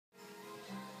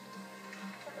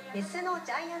メスの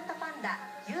ジャイアントパンダ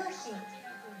雄浜。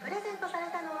プレゼントさ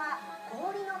れたのは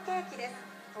氷のケーキです。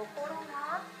ところ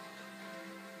が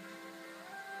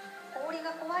氷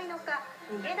が怖いのか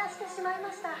逃げ出してしまい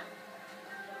ました。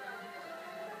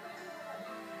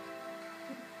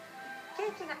ケ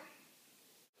ーキが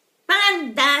パ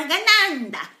ンダがな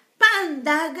んだ、パン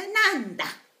ダがなんだ。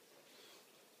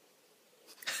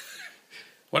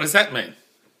What does that mean?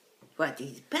 What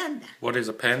is panda? What is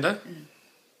a panda?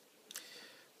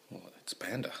 Well, it's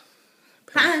panda.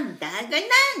 パンダが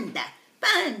なんだ、パ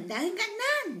ンダがな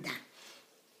んだ。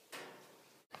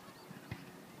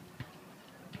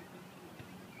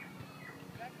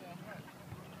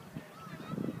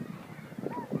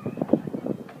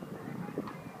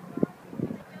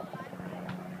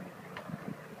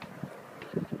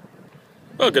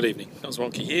Well, good evening.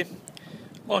 Wonky here.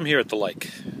 Well, I'm here at the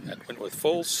lake at Wentworth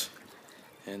Falls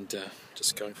and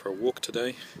just going for a walk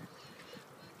today.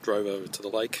 Drove over to the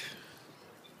lake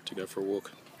to go for a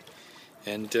walk.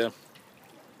 And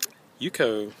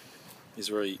Yuko is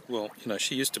very, well, you know,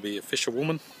 she used to be a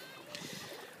fisherwoman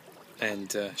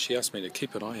and she asked me to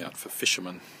keep an eye out for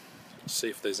fishermen, see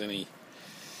if there's any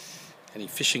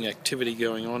fishing activity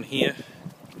going on here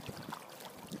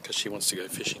because she wants to go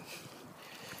fishing.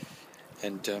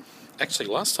 And actually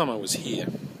last time I was here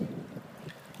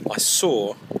I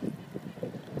saw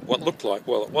what looked like,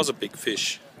 well, it was a big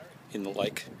fish in the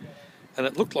lake and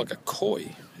it looked like a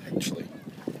koi actually,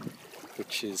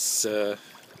 which is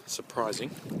surprising.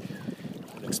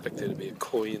 I didn't expect there to be a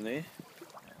koi in there,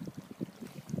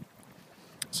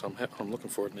 so I'm looking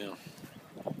for it now.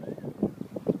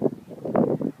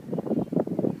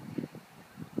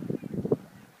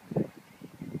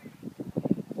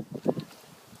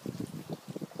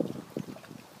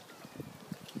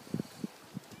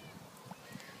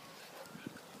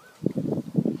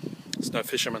 There's no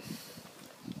fisherman.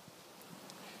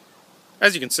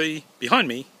 As you can see, behind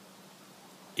me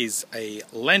is a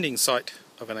landing site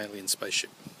of an alien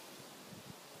spaceship.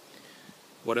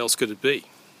 What else could it be?